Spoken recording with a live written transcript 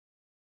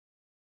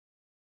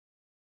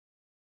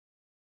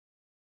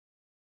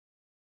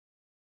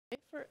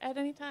at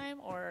any time,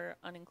 or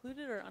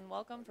unincluded or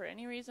unwelcome for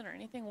any reason, or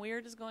anything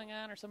weird is going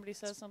on, or somebody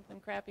says something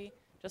crappy,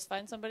 just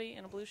find somebody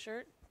in a blue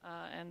shirt,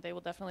 and they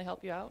will definitely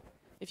help you out.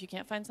 If you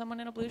can't find someone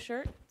in a blue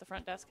shirt, the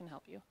front desk can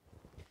help you.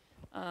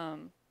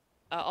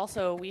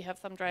 Also, we have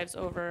thumb drives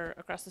over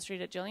across the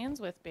street at Jillian's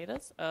with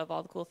betas of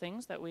all the cool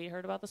things that we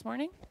heard about this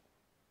morning.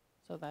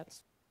 So that's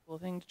a cool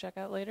thing to check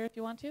out later if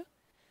you want to.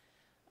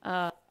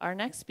 Our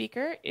next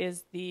speaker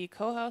is the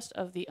co-host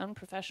of the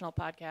Unprofessional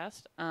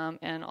podcast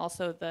and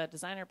also the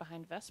designer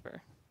behind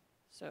Vesper.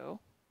 So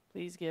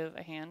please give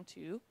a hand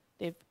to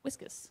Dave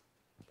Wiskus.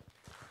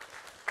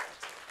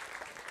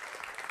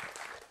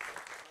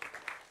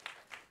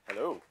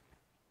 Hello.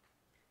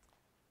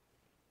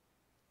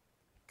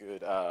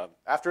 Good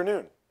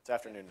afternoon. It's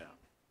afternoon now.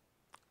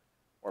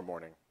 Or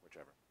morning,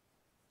 whichever,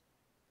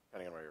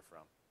 depending on where you're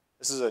from.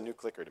 This is a new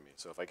clicker to me,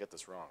 so if I get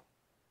this wrong,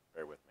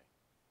 bear with me.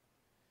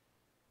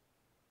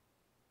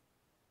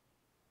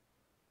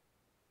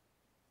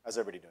 How's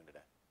everybody doing today?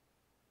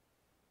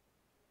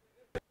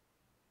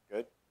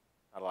 Good?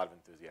 Not a lot of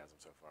enthusiasm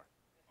so far.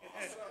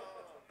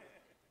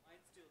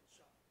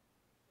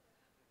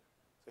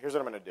 So here's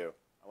what I'm going to do.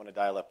 I want to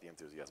dial up the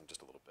enthusiasm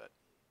just a little bit.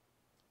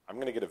 I'm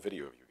going to get a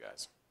video of you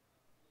guys.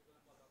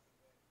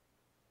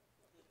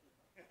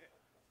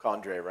 Call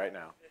Andre right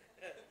now.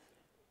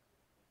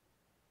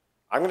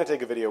 I'm going to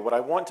take a video. What I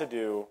want to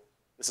do,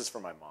 this is for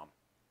my mom.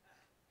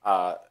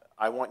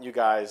 I want you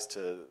guys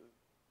to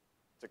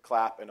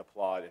clap and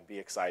applaud and be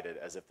excited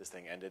as if this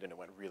thing ended and it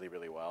went really,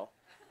 really well.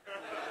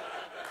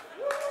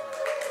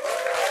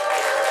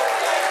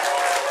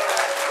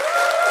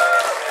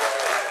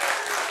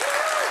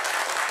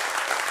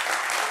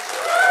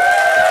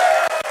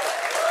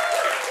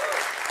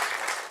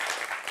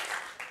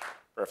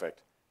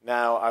 Perfect.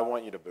 Now I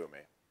want you to boo me.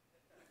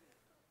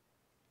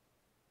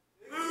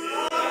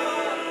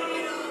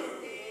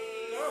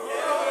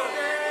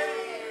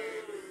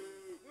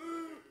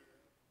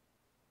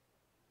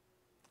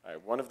 All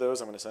right, one of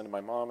those I'm going to send to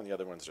my mom, and the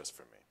other one's just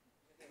for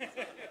me.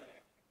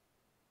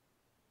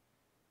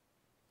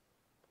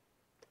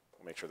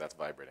 We'll make sure that's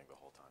vibrating the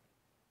whole time.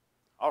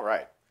 All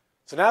right.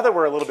 So now that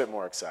we're a little bit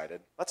more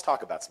excited, let's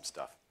talk about some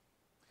stuff.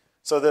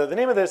 So the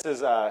name of this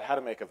is How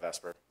to Make a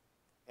Vesper.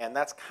 And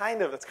that's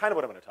kind of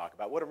what I'm going to talk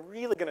about. What I'm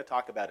really going to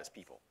talk about is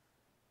people.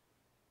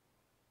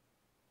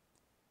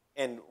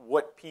 And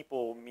what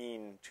people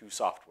mean to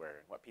software,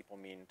 and what people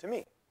mean to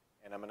me.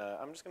 And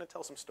I'm just going to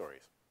tell some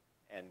stories.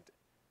 And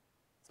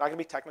it's not going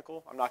to be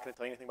technical. I'm not going to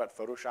tell you anything about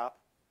Photoshop.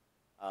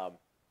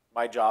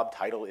 My job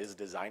title is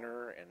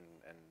designer, and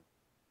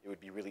it would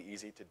be really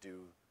easy to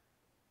do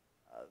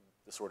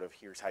the sort of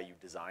here's how you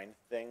design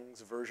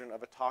things version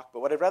of a talk. But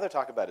what I'd rather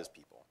talk about is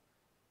people,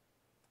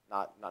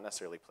 not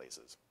necessarily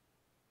places.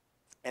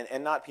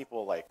 And not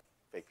people like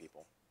fake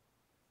people,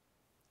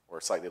 or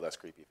slightly less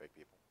creepy fake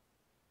people,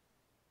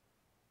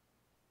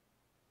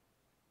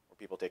 or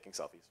people taking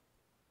selfies.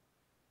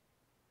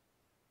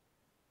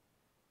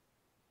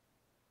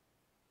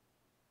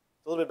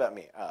 A little bit about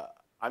me.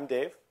 I'm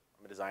Dave.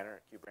 I'm a designer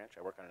at Q Branch.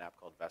 I work on an app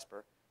called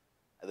Vesper.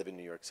 I live in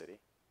New York City.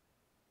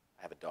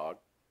 I have a dog,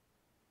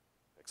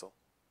 Pixel.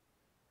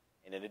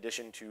 And in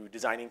addition to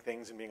designing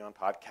things and being on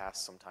podcasts,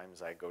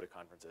 sometimes I go to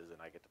conferences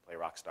and I get to play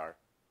Rockstar.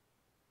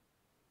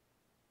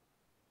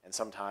 And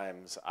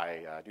sometimes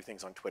I do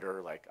things on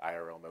Twitter like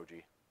IRL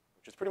emoji,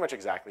 which is pretty much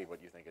exactly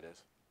what you think it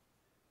is.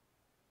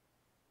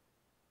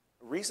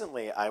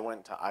 Recently, I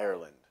went to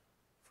Ireland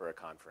for a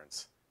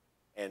conference.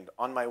 And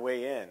on my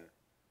way in,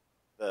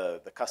 the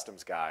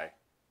customs guy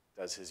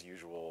does his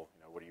usual,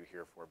 what are you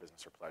here for,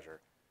 business or pleasure?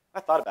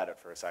 I thought about it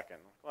for a second.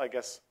 Well, I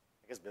guess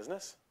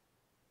business?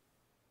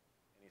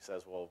 And he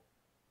says, well,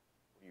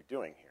 what are you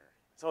doing here?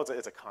 So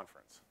it's a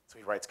conference. So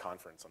he writes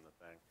conference on the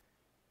thing.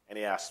 And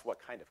he asks,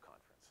 what kind of conference?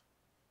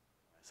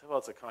 I said, well,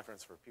 it's a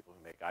conference for people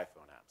who make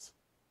iPhone apps.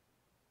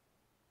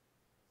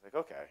 He's like,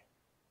 okay.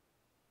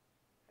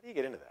 How do you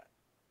get into that?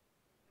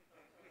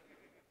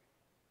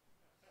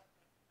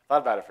 I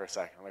thought about it for a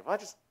second. I'm like, well, I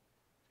just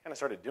kind of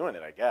started doing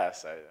it, I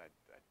guess. I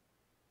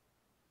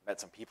met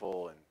some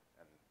people and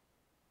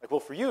like, well,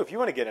 for you, if you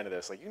want to get into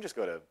this, like, you can just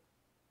go to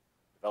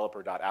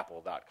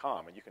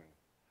developer.apple.com and you can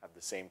have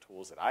the same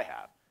tools that I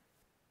have.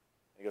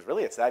 And he goes,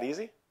 really, it's that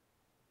easy?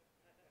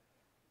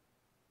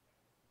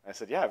 And I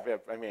said, yeah,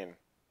 I mean,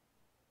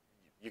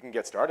 you can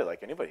get started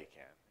like anybody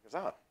can. He goes,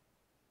 oh,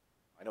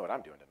 I know what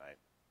I'm doing tonight.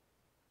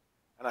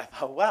 And I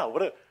thought, wow,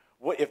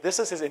 what if this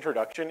is his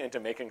introduction into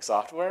making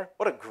software,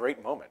 what a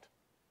great moment.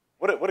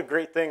 What a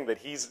great thing that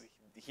he's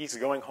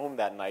going home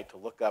that night to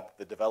look up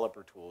the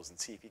developer tools and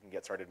see if he can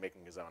get started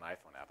making his own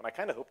iPhone app. And I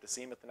kind of hope to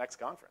see him at the next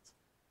conference.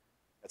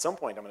 At some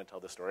point, I'm going to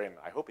tell this story, and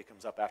I hope he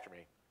comes up to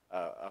me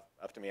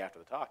after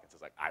the talk and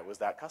says, like, I was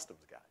that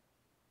customs guy.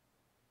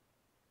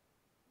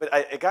 But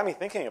it got me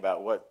thinking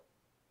about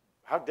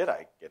how did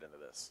I get into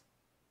this?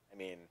 I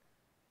mean,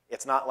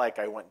 it's not like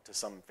I went to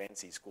some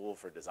fancy school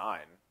for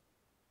design.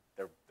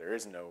 There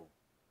is no,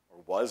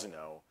 or was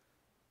no,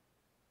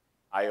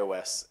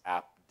 iOS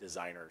app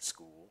designer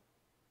school.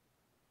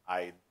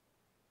 I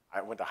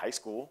went to high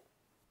school.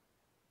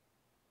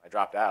 I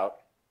dropped out.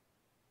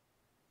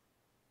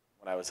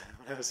 When I was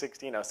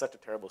 16, I was such a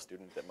terrible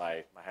student that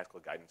my high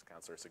school guidance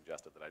counselor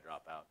suggested that I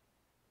drop out.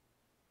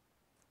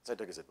 So I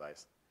took his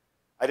advice.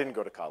 I didn't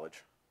go to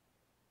college.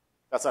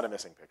 That's not a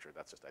missing picture.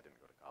 That's just I didn't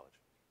go to college.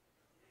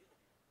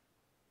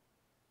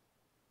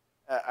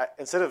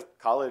 Instead of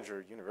college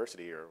or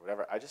university or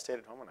whatever, I just stayed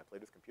at home and I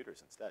played with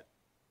computers instead.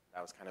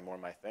 That was kind of more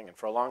my thing. And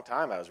for a long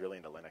time, I was really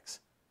into Linux.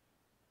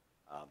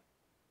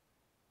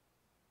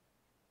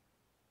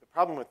 The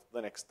problem with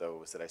Linux, though,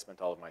 was that I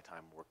spent all of my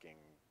time working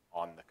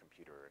on the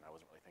computer, and I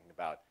wasn't really thinking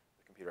about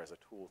the computer as a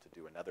tool to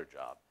do another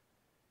job.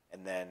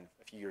 And then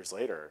a few years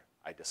later,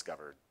 I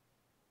discovered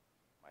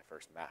my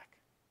first Mac.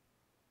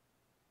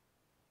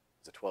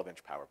 It was a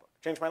 12-inch PowerBook.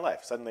 It changed my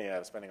life. Suddenly, I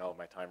was spending all of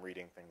my time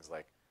reading things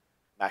like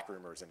Mac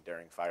Rumors and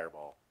Daring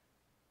Fireball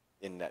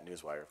in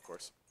NetNewsWire, of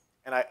course.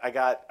 And I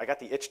got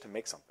the itch to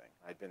make something.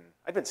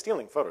 I'd been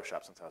stealing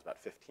Photoshop since I was about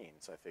 15,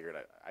 so I figured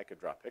I could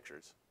draw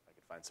pictures. I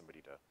could find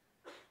somebody to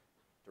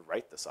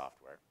write the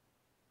software.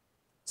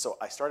 So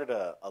I started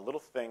a little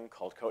thing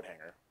called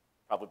CodeHanger,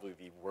 probably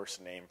the worst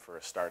name for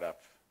a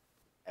startup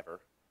ever.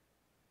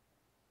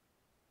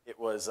 It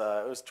was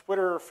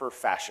Twitter for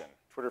fashion,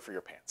 Twitter for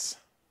your pants.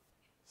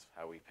 That's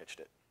how we pitched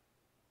it.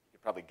 You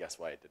could probably guess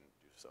why it didn't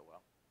do so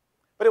well.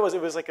 But it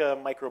was like a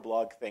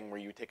microblog thing where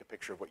you take a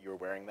picture of what you were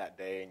wearing that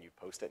day and you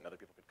post it, and other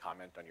people could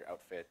comment on your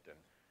outfit and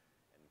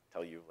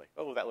tell you, like,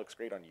 oh, that looks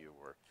great on you,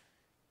 or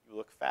you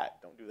look fat,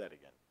 don't do that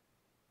again.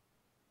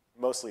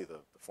 Mostly the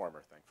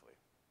former, thankfully.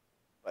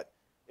 But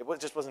it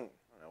just wasn't,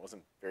 I don't know, it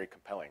wasn't very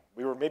compelling.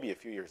 We were maybe a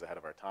few years ahead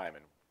of our time,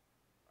 and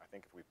I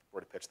think if we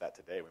were to pitch that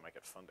today, we might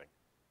get funding.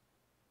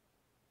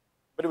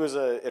 But it was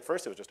at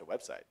first it was just a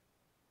website.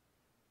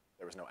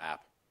 There was no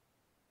app.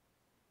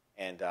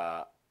 And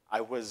I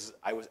was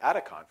at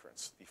a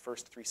conference, the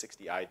first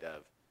 360i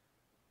Dev,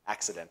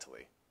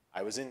 accidentally.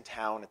 I was in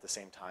town at the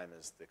same time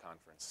as the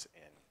conference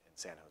in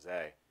San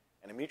Jose,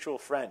 and a mutual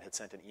friend had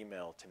sent an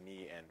email to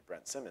me and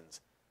Brent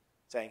Simmons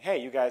saying,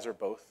 hey, you guys are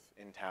both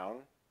in town.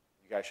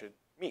 You guys should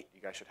meet.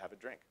 You guys should have a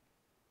drink.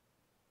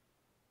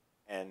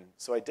 And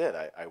so I did.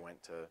 I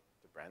went to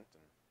Brent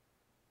and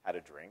had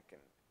a drink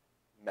and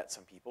met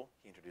some people.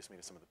 He introduced me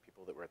to some of the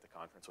people that were at the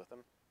conference with him.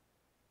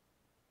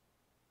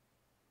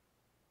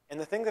 And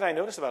the thing that I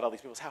noticed about all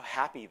these people is how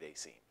happy they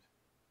seemed.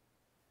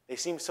 They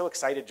seemed so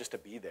excited just to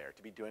be there,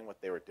 to be doing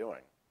what they were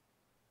doing.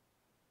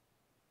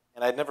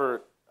 And I'd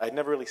never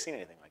really seen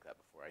anything like that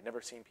before. I'd never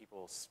seen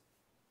people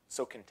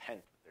so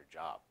content with their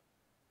job.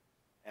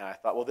 And I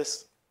thought, well,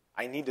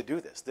 I need to do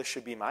this. This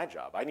should be my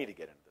job. I need to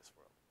get into this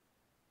world.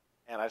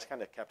 And I just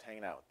kind of kept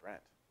hanging out with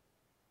Brent.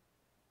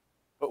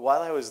 But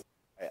while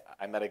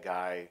I met a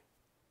guy,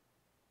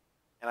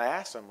 and I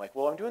asked him, like,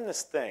 well, I'm doing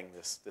this thing,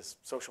 this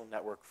social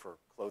network for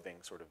clothing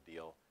sort of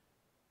deal,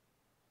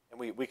 and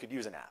we could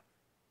use an app.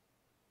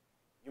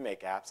 You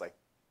make apps, like,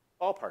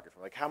 ballpark it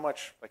from, like how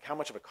much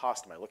of a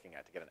cost am I looking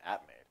at to get an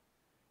app made?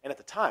 And at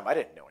the time, I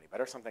didn't know any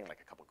better, something like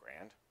a couple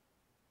grand.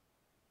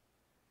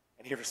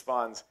 And he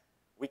responds,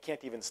 we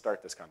can't even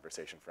start this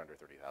conversation for under $30,000.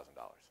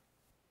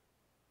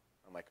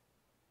 I'm like,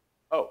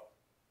 oh,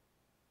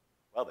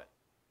 well then.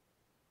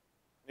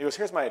 And he goes,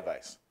 here's my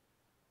advice.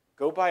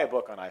 Go buy a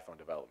book on iPhone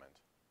development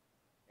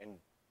and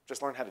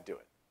just learn how to do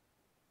it.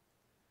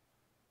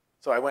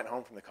 So I went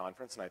home from the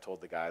conference and I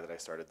told the guy that I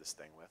started this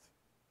thing with,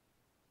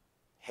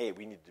 hey,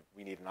 we need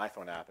an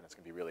iPhone app and it's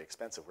going to be really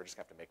expensive. We're just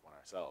going to have to make one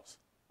ourselves.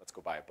 Let's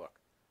go buy a book.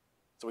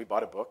 So we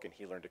bought a book and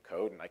he learned to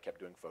code and I kept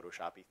doing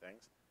Photoshop-y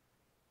things.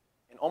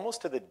 And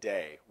almost to the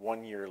day,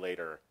 1 year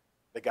later,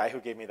 the guy who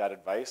gave me that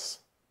advice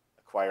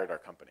acquired our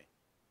company.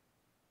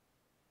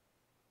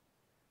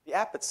 The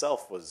app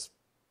itself was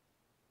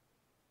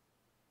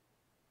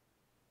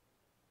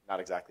not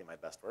exactly my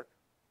best work,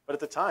 but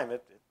at the time,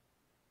 it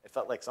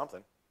felt like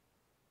something.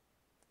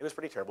 It was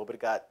pretty terrible, but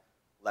it got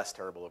less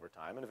terrible over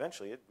time, and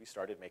eventually we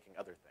started making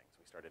other things.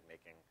 We started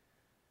making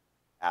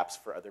apps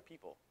for other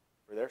people,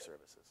 for their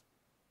services.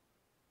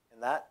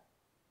 And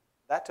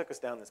that took us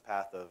down this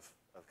path of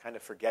kind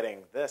of forgetting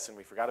this, and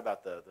we forgot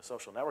about the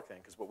social network thing,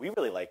 because what we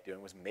really liked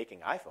doing was making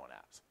iPhone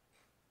apps.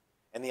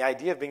 And the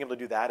idea of being able to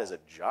do that as a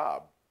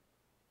job,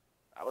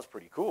 that was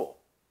pretty cool.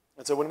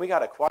 And so when we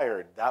got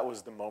acquired, that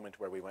was the moment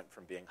where we went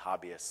from being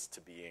hobbyists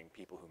to being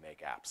people who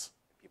make apps,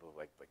 people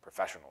like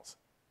professionals.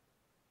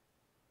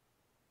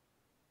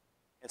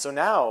 And so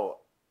now,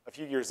 a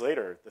few years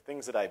later, the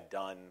things that I've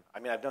done, I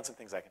mean, I've done some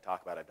things I can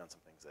talk about. I've done some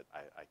things that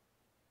I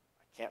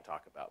can't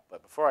talk about.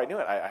 But before I knew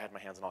it, I had my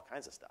hands on all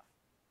kinds of stuff.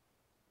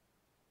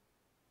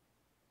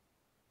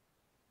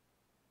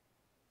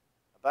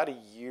 About a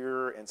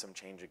year and some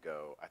change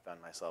ago, I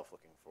found myself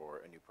looking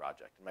for a new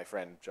project. And my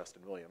friend,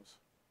 Justin Williams,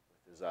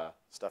 with his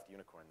stuffed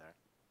unicorn there,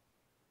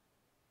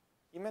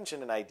 he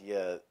mentioned an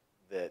idea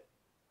that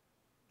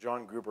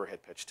John Gruber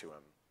had pitched to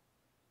him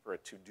for a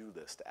to-do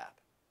list app.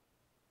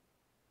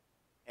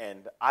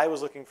 And I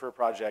was looking for a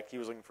project, he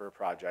was looking for a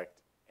project,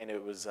 and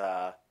it was,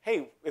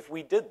 hey, if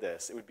we did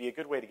this, it would be a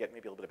good way to get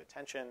maybe a little bit of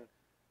attention.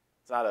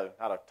 It's not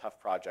a tough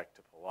project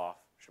to pull off.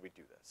 Should we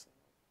do this? And,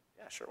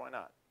 yeah, sure, why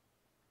not?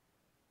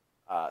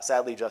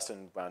 Sadly,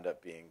 Justin wound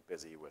up being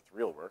busy with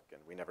real work,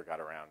 and we never got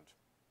around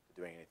to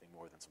doing anything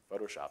more than some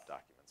Photoshop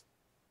documents.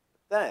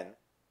 But then,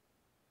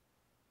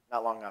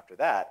 not long after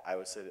that, I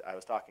was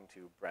talking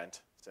to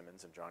Brent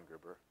Simmons and John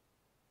Gruber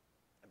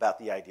about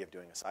the idea of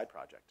doing a side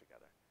project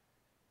together.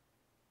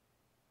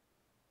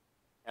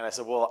 And I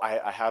said, well,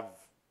 I have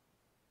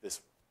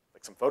this,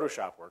 like some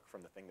Photoshop work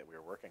from the thing that we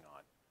were working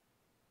on.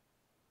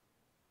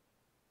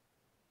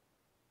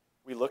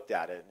 We looked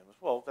at it, and it was,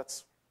 well,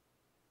 that's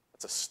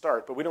a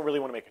start, but we don't really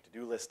want to make a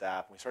to-do list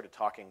app. And we started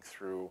talking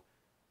through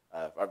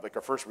our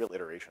first real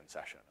iteration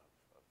session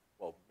of,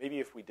 well, maybe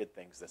if we did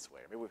things this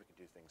way, or maybe we could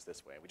do things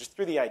this way. And we just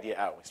threw the idea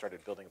out, and we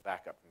started building it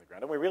back up from the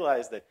ground. And we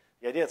realized that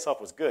the idea itself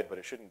was good, but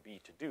it shouldn't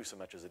be to do so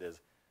much as it is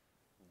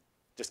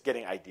just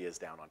getting ideas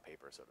down on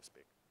paper, so to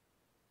speak.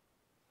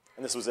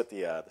 And this was at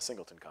the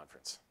Singleton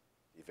conference,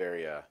 the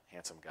very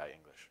handsome guy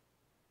English.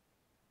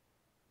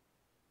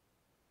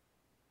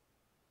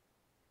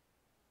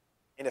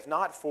 And if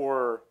not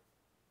for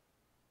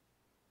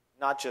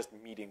not just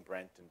meeting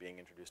Brent and being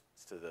introduced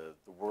to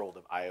the world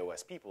of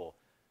iOS people,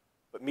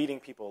 but meeting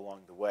people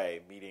along the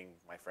way, meeting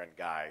my friend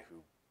Guy, who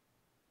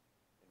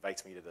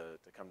invites me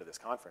to come to this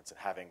conference, and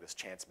having this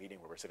chance meeting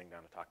where we're sitting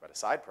down to talk about a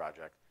side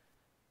project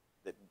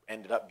that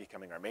ended up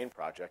becoming our main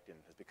project and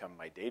has become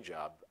my day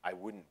job, I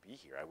wouldn't be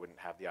here. I wouldn't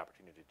have the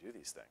opportunity to do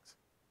these things.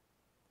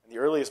 And the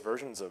earliest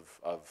versions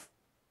of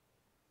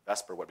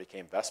Vesper, what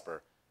became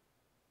Vesper,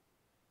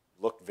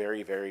 looked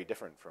very, very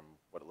different from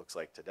what it looks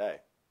like today.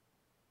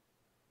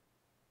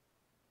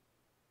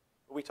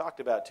 But we talked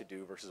about to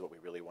do versus what we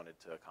really wanted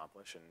to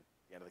accomplish, and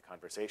at the end of the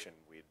conversation,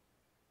 we'd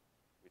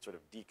sort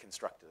of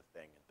deconstructed the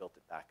thing and built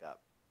it back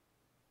up.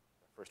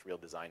 Our first real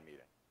design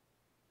meeting.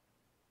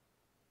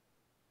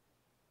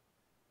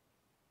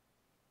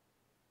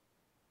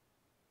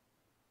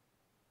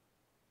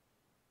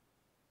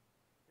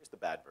 Here's the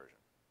bad version.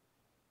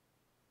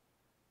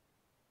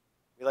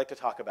 We like to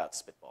talk about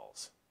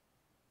spitballs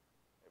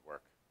at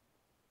work.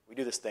 We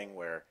do this thing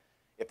where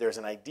if there's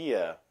an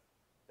idea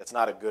that's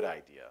not a good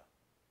idea,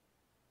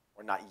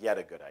 or not yet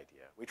a good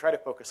idea, we try to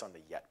focus on the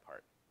yet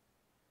part.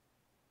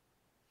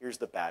 Here's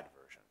the bad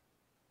version.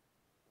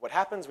 What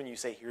happens when you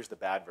say here's the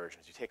bad version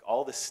is you take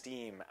all the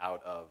steam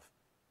out of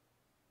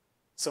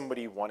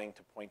somebody wanting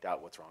to point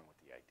out what's wrong with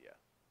the idea.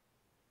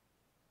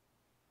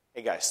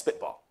 Hey guys,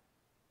 spitball.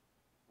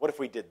 What if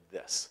we did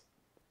this?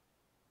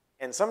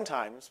 And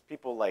sometimes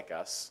people like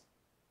us,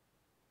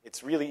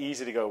 it's really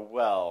easy to go,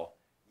 well,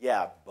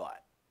 yeah,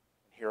 but.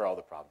 And here are all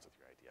the problems with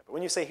your idea. But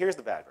when you say here's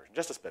the bad version,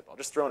 just a spitball,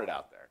 just throwing it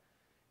out there,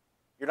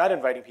 you're not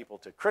inviting people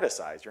to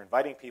criticize. You're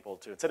inviting people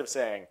to, instead of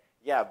saying,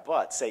 yeah,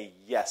 but, say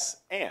yes,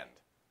 and.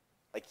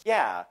 Like,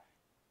 yeah,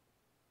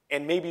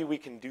 and maybe we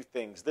can do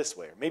things this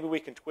way, or maybe we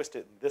can twist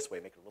it in this way,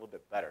 make it a little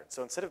bit better. And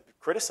so instead of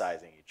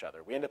criticizing each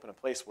other, we end up in a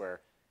place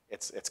where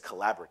it's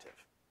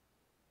collaborative.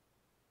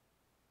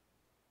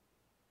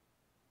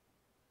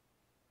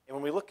 And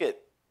when we look at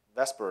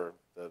Vesper,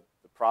 the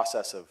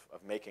process of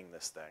making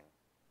this thing,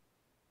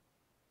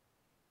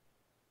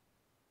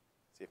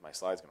 see if my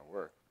slide's going to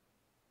work.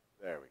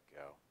 There we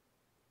go.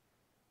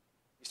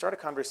 You start a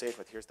conversation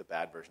with here's the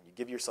bad version. You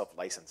give yourself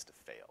license to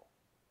fail.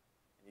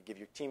 And you give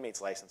your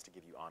teammates license to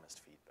give you honest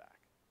feedback.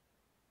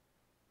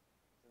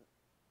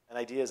 An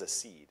idea is a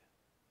seed.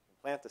 You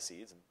can plant the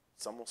seeds, and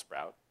some will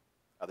sprout.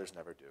 Others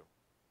never do.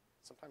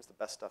 Sometimes the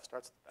best stuff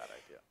starts with a bad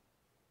idea.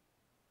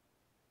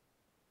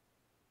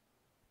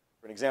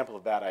 For an example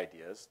of bad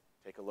ideas,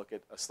 take a look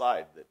at a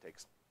slide that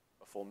takes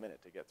a full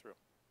minute to get through.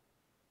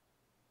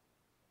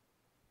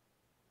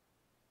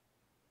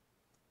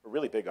 We're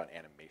really big on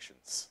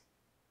animations.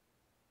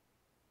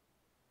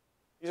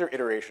 These are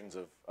iterations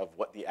of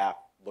what the app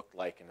looked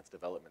like in its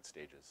development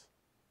stages.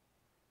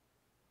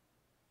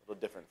 A little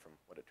different from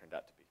what it turned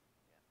out to be.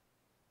 Yeah.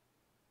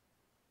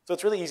 So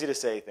it's really easy to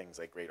say things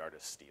like great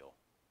artists steal,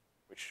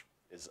 which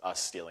is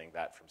us stealing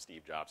that from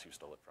Steve Jobs, who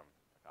stole it from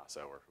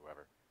Picasso or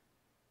whoever.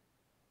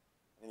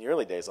 In the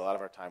early days, a lot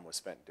of our time was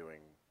spent doing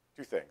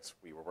two things.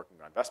 We were working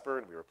on Vesper,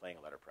 and we were playing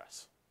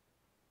letterpress.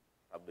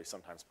 Probably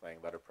sometimes playing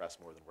letterpress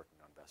more than working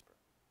on Vesper.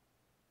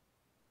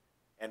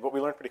 And what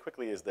we learned pretty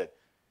quickly is that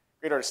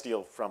great artists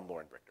steal from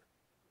Lauren Brichter.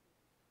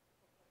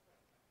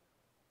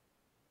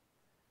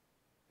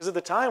 Because at the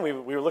time, we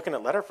were looking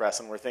at letterpress,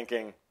 and we're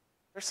thinking,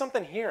 there's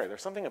something here.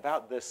 There's something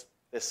about this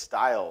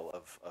style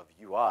of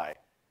UI.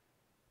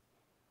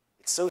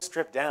 It's so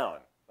stripped down.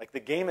 Like the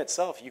game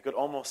itself, you could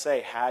almost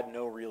say, had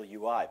no real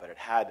UI, but it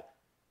had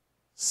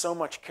so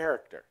much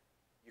character.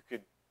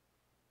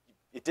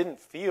 It didn't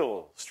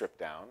feel stripped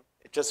down.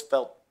 It just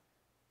felt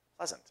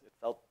pleasant. It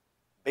felt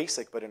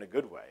basic, but in a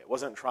good way. It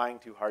wasn't trying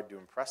too hard to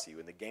impress you,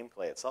 and the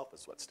gameplay itself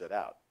is what stood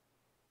out.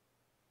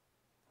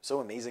 So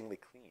amazingly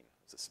clean.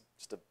 It was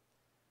just a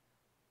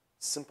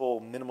simple,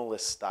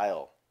 minimalist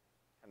style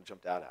kind of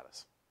jumped out at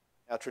us.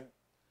 Now,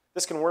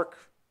 this can work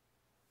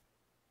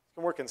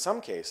in some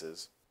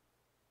cases.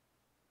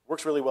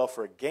 Works really well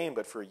for a game,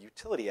 but for a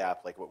utility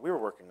app like what we were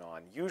working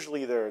on,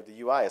 usually the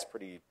UI is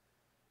pretty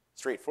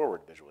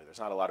straightforward visually. There's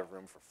not a lot of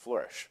room for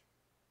flourish.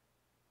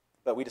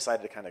 But we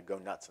decided to kind of go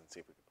nuts and see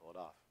if we could pull it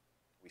off.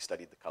 We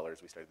studied the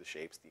colors, we studied the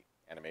shapes, the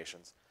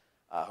animations,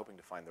 hoping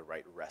to find the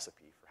right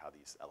recipe for how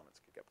these elements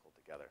could get pulled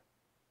together.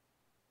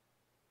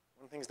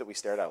 One of the things that we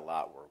stared at a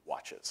lot were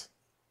watches.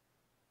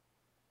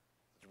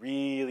 It's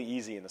really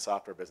easy in the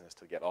software business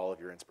to get all of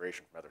your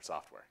inspiration from other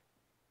software.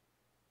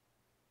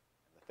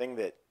 And the thing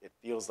that it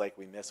feels like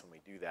we miss when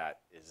we do that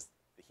is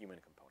the human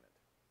component.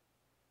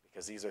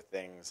 Because these are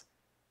things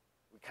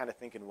we kind of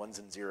think in ones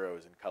and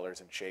zeros and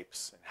colors and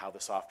shapes and how the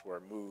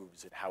software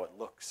moves and how it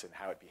looks and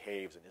how it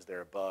behaves and is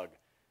there a bug.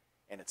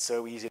 And it's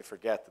so easy to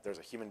forget that there's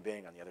a human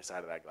being on the other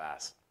side of that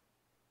glass.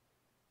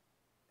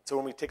 And so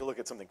when we take a look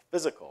at something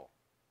physical,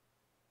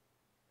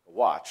 a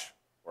watch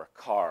or a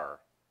car,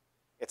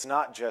 it's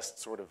not just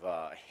sort of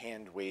a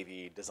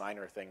hand-wavy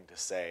designer thing to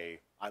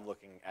say, I'm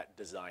looking at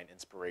design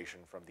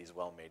inspiration from these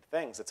well-made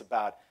things. It's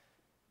about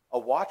a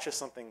watch is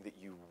something that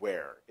you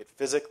wear. It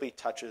physically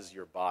touches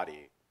your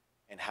body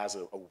and has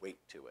a weight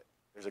to it.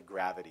 There's a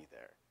gravity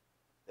there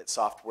that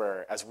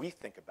software, as we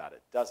think about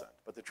it, doesn't.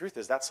 But the truth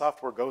is that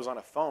software goes on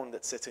a phone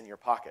that sits in your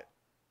pocket.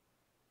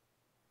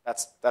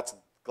 That's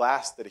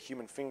glass that a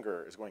human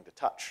finger is going to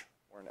touch,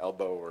 or an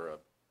elbow or a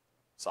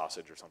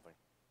sausage or something.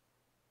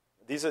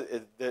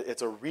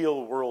 It's a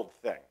real-world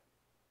thing.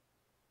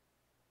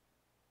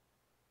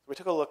 So we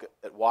took a look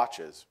at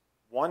watches,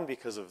 one,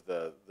 because of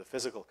the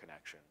physical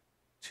connection,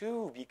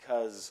 two,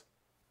 because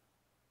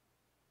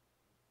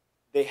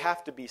they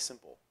have to be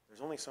simple.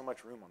 There's only so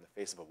much room on the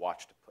face of a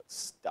watch to put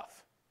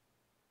stuff.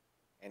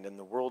 And in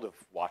the world of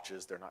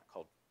watches, they're not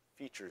called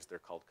features, they're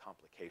called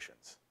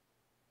complications.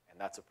 And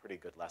that's a pretty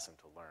good lesson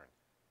to learn.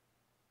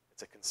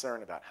 It's a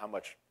concern about how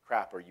much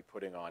crap are you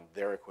putting on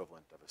their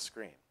equivalent of a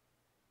screen.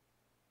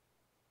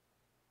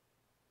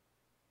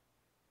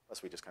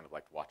 Plus, we just kind of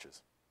liked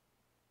watches.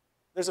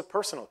 There's a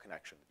personal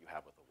connection that you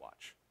have with a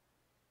watch.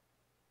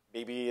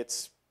 Maybe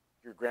it's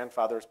your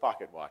grandfather's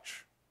pocket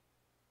watch,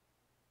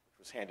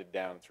 which was handed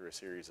down through a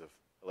series of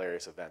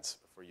hilarious events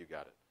before you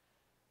got it.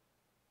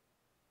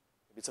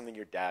 Maybe it's something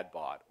your dad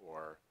bought,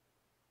 or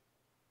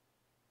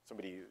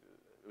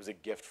it was a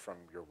gift from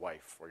your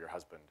wife or your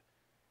husband.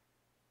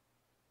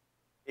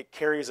 It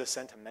carries a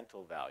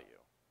sentimental value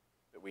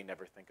that we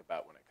never think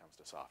about when it comes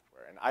to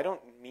software. And I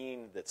don't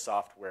mean that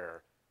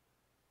software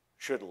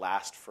should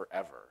last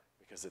forever,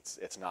 because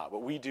it's not.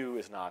 What we do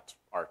is not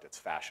art, it's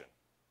fashion,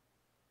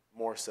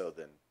 more so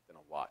than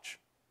a watch.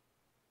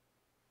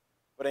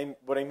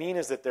 What I mean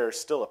is that there's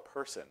still a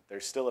person.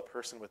 There's still a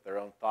person with their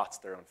own thoughts,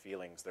 their own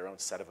feelings, their own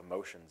set of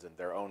emotions, and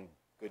their own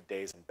good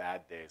days and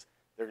bad days.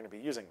 They're going to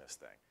be using this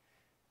thing.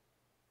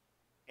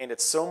 And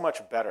it's so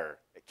much better,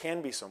 it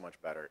can be so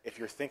much better, if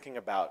you're thinking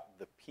about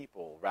the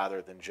people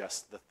rather than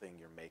just the thing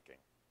you're making.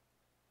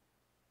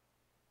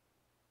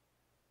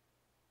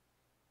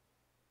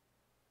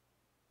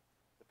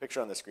 The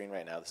picture on the screen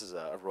right now, this is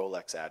a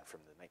Rolex ad from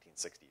the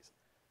 1960s.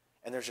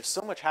 And there's just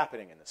so much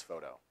happening in this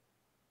photo.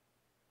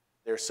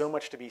 There's so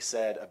much to be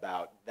said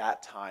about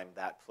that time,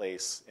 that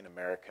place in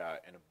America,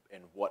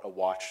 and what a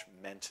watch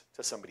meant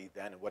to somebody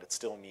then and what it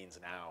still means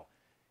now.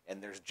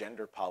 And there's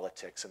gender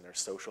politics and there's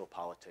social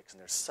politics, and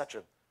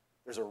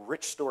there's a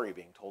rich story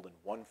being told in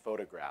one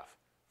photograph,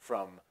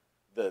 from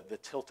the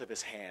tilt of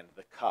his hand,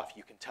 the cuff.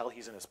 You can tell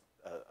he's in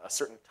a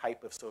certain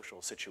type of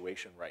social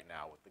situation right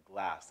now with the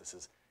glass. This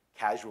is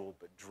casual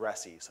but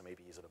dressy, so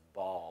maybe he's at a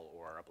ball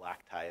or a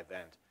black tie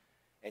event.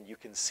 And you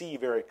can see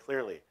very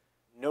clearly,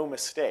 no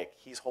mistake,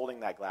 he's holding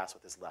that glass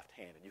with his left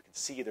hand, and you can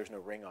see there's no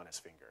ring on his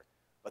finger.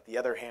 But the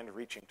other hand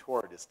reaching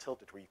toward is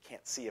tilted where you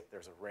can't see if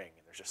there's a ring.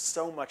 And there's just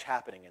so much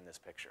happening in this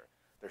picture.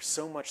 There's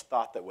so much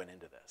thought that went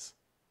into this.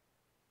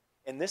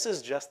 And this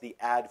is just the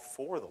ad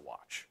for the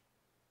watch.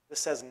 This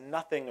says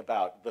nothing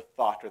about the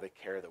thought or the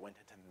care that went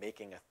into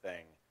making a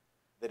thing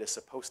that is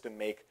supposed to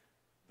make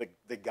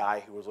the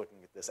guy who was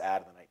looking at this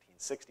ad in the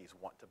 1960s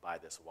want to buy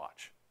this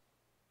watch.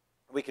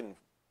 We can,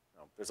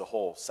 there's a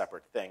whole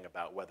separate thing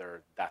about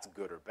whether that's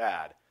good or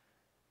bad,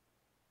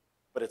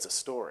 but it's a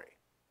story.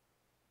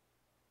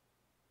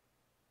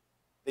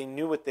 They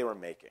knew what they were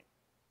making.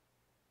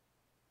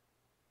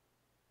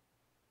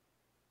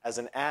 As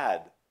an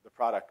ad, the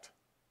product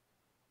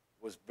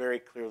was very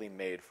clearly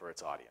made for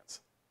its audience.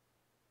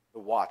 The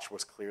watch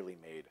was clearly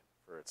made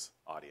for its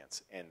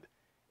audience, and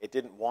it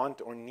didn't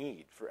want or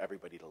need for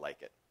everybody to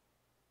like it.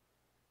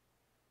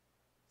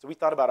 So we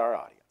thought about our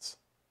audience.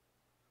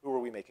 Who are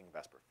we making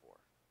Vesper for?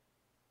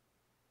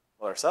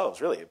 Well,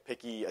 ourselves, really,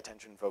 picky,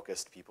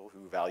 attention-focused people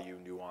who value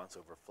nuance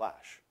over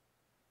flash.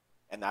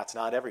 And that's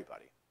not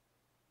everybody.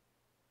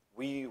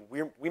 We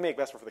make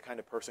Vesper for the kind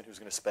of person who's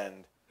going to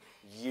spend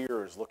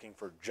years looking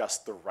for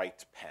just the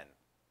right pen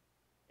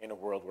in a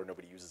world where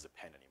nobody uses a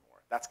pen anymore.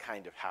 That's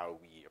kind of how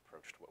we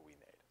approached what we made.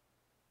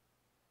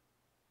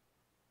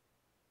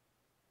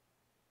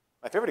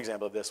 My favorite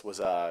example of this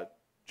was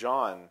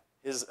John,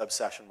 his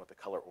obsession with the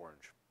color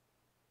orange.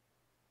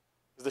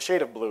 Because the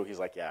shade of blue, he's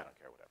like, yeah, I don't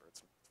care, whatever,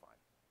 it's fine.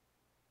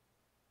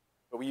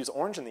 But we use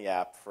orange in the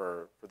app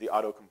for the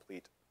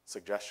autocomplete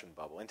suggestion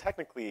bubble. And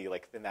technically,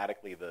 like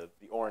thematically, the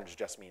orange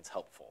just means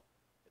helpful.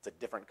 It's a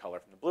different color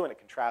from the blue, and it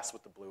contrasts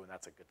with the blue, and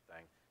that's a good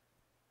thing.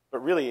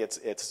 But really, it's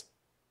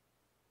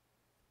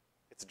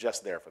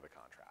just there for the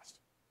contrast.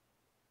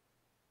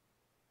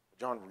 But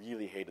John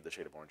really hated the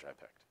shade of orange I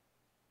picked.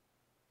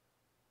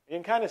 You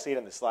can kind of see it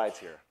in the slides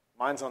here.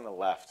 Mine's on the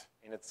left,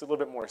 and it's a little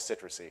bit more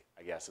citrusy,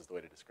 I guess, is the way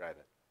to describe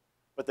it.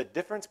 But the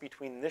difference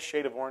between this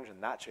shade of orange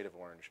and that shade of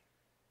orange,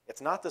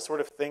 it's not the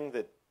sort of thing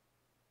that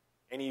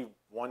any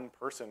one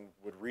person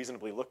would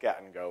reasonably look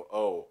at and go,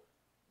 oh,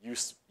 you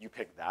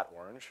picked that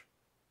orange?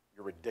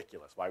 You're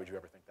ridiculous. Why would you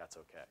ever think that's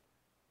okay?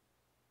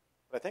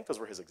 But I think those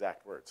were his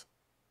exact words.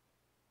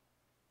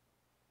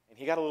 And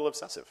he got a little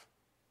obsessive.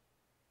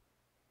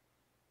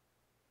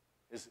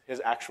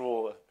 His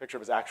actual picture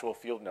of his actual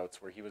field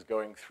notes where he was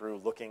going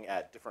through looking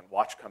at different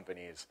watch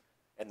companies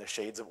and the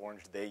shades of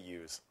orange they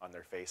use on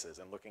their faces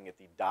and looking at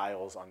the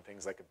dials on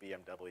things like a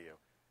BMW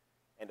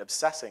and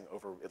obsessing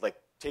over, like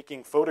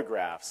taking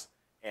photographs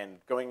and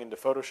going into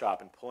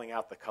Photoshop and pulling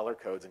out the color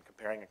codes and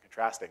comparing and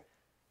contrasting.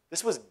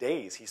 This was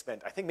days he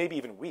spent, I think maybe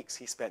even weeks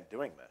he spent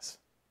doing this.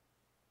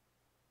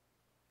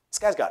 This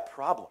guy's got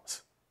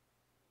problems.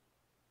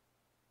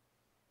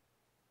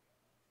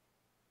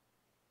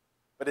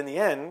 But in the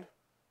end,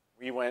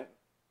 we went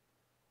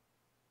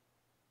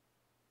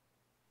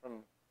from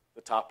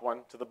the top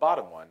one to the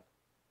bottom one.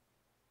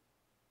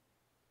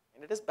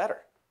 And it is better.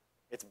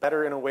 It's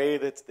better in a way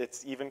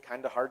that's even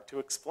kind of hard to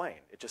explain.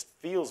 It just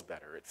feels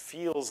better. It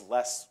feels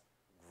less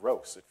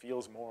gross. It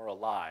feels more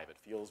alive. It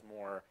feels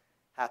more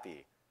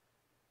happy.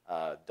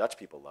 Dutch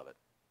people love it.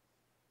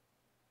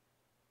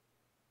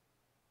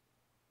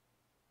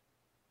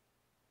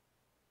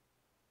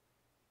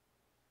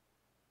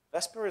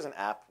 Vesper is an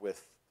app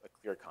with a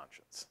clear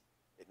conscience.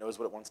 It knows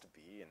what it wants to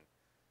be, and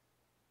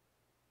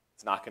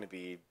it's not going to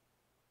be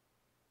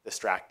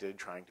distracted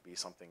trying to be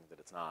something that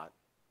it's not.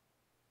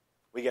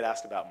 We get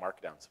asked about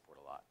Markdown support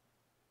a lot,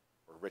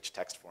 or rich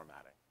text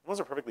formatting. Those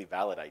are perfectly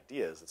valid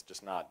ideas. It's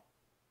just not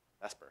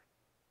Vesper.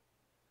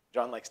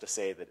 John likes to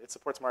say that it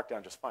supports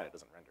Markdown just fine. It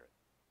doesn't render it.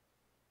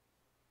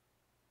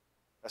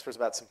 Vesper is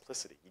about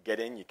simplicity. You get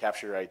in, you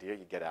capture your idea,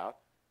 you get out.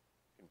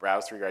 You can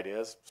browse through your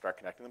ideas, start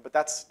connecting them. But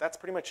that's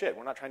pretty much it.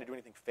 We're not trying to do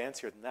anything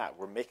fancier than that.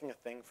 We're making a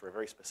thing for a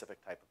very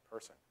specific type of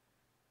person.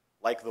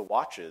 Like the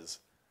watches.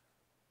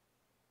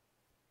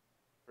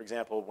 For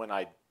example, when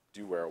I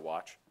do wear a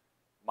watch,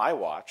 my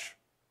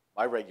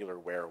regular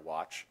wear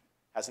watch,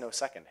 has no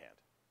second hand.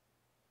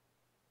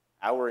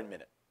 Hour and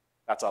minute.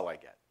 That's all I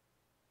get.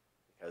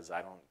 Because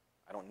I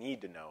don't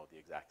need to know the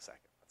exact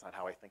second. That's not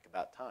how I think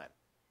about time.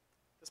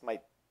 This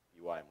might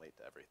be why I'm late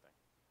to everything.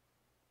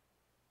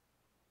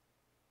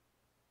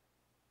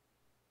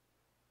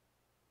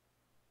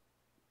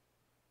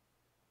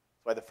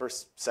 That's why the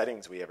first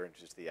settings we ever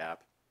introduced to the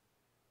app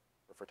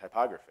were for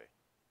typography.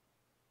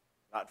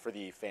 Not for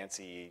the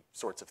fancy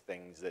sorts of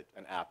things that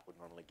an app would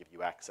normally give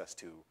you access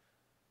to,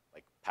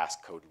 like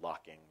passcode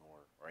locking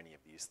or any of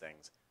these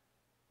things.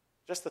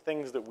 Just the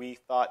things that we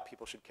thought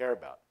people should care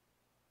about.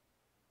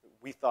 That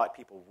we thought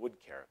people would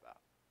care about.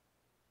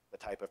 The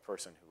type of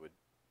person who would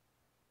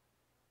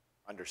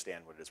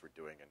understand what it is we're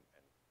doing and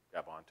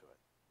grab onto it.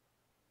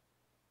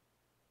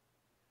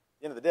 At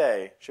the end of the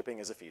day, shipping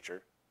is a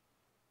feature.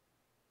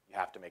 You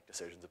have to make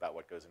decisions about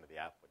what goes into the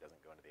app, what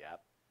doesn't go into the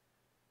app.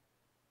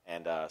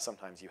 And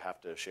sometimes you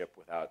have to ship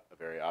without a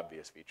very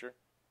obvious feature.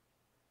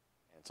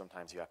 And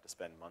sometimes you have to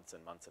spend months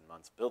and months and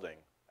months building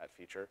that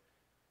feature.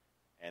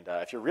 And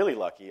if you're really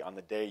lucky, on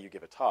the day you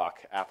give a talk,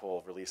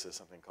 Apple releases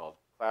something called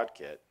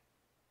CloudKit.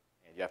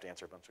 And you have to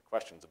answer a bunch of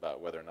questions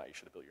about whether or not you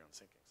should have built your own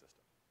syncing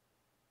system.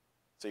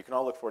 So you can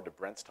all look forward to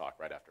Brent's talk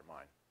right after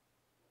mine.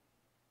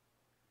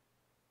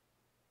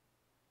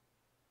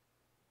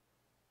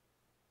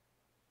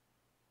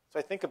 So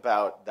I think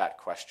about that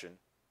question.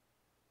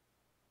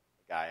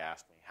 The guy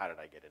asked me, how did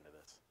I get into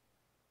this?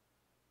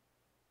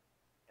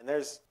 And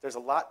there's a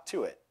lot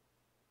to it.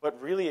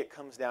 But really it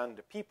comes down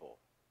to people.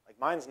 Like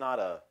mine's not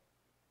a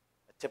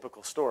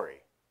typical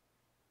story.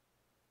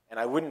 And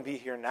I wouldn't be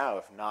here now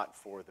if not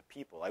for the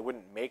people. I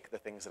wouldn't make the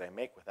things that I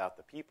make without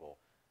the people.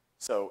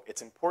 So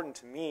it's important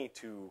to me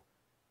to,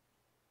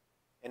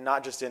 and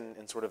not just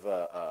in sort of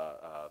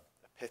a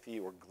pithy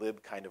or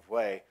glib kind of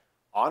way,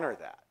 honor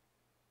that.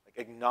 Like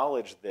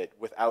acknowledge that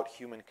without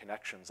human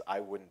connections,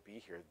 I wouldn't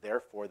be here.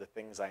 Therefore, the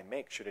things I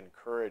make should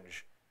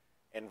encourage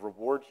and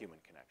reward human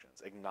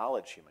connections,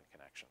 acknowledge human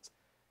connections.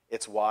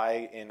 It's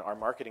why in our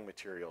marketing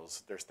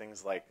materials, there's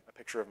things like a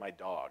picture of my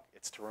dog.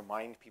 It's to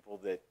remind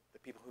people that the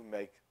people who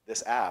make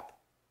this app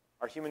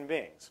are human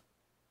beings.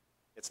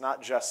 It's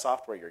not just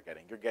software you're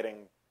getting. You're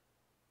getting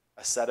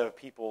a set of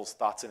people's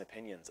thoughts and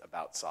opinions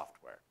about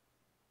software.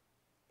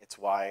 It's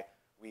why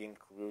we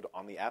include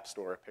on the App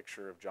Store a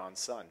picture of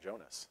John's son,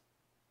 Jonas.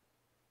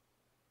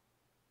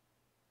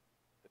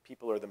 The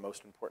people are the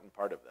most important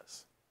part of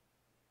this.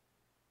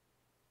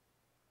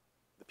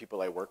 The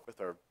people I work with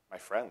are my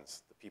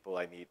friends, the people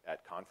I meet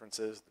at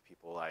conferences, the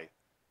people I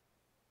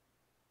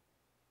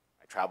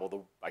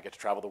get to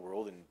travel the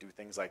world and do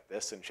things like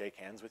this and shake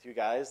hands with you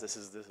guys. This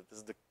is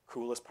the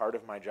coolest part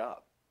of my job.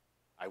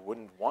 I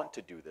wouldn't want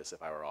to do this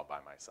if I were all by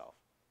myself.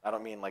 I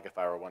don't mean like if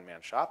I were a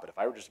one-man shop, but if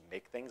I were just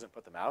make things and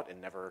put them out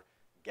and never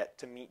get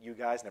to meet you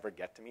guys, never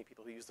get to meet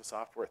people who use the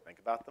software, think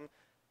about them,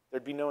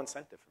 there'd be no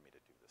incentive for me to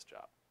do this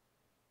job.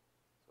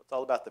 So it's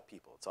all about the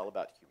people. It's all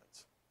about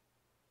humans.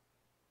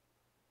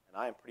 And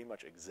I am pretty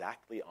much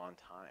exactly on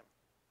time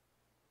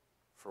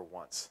for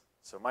once.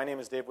 So my name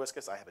is Dave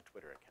Wiskus. I have a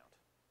Twitter account.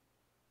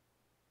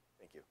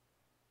 Thank you.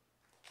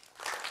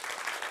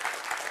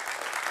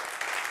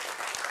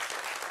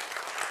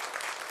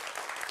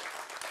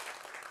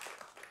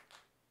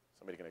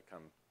 Somebody going to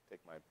come take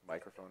my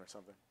microphone or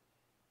something?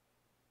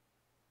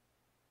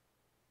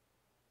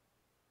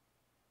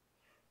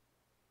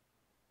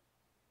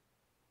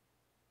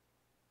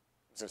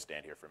 I'm just going to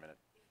stand here for a minute.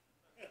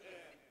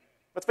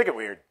 Let's make it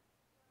weird.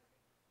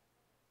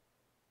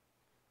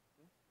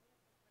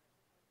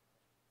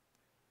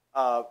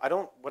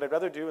 What I'd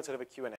rather do instead of a Q&A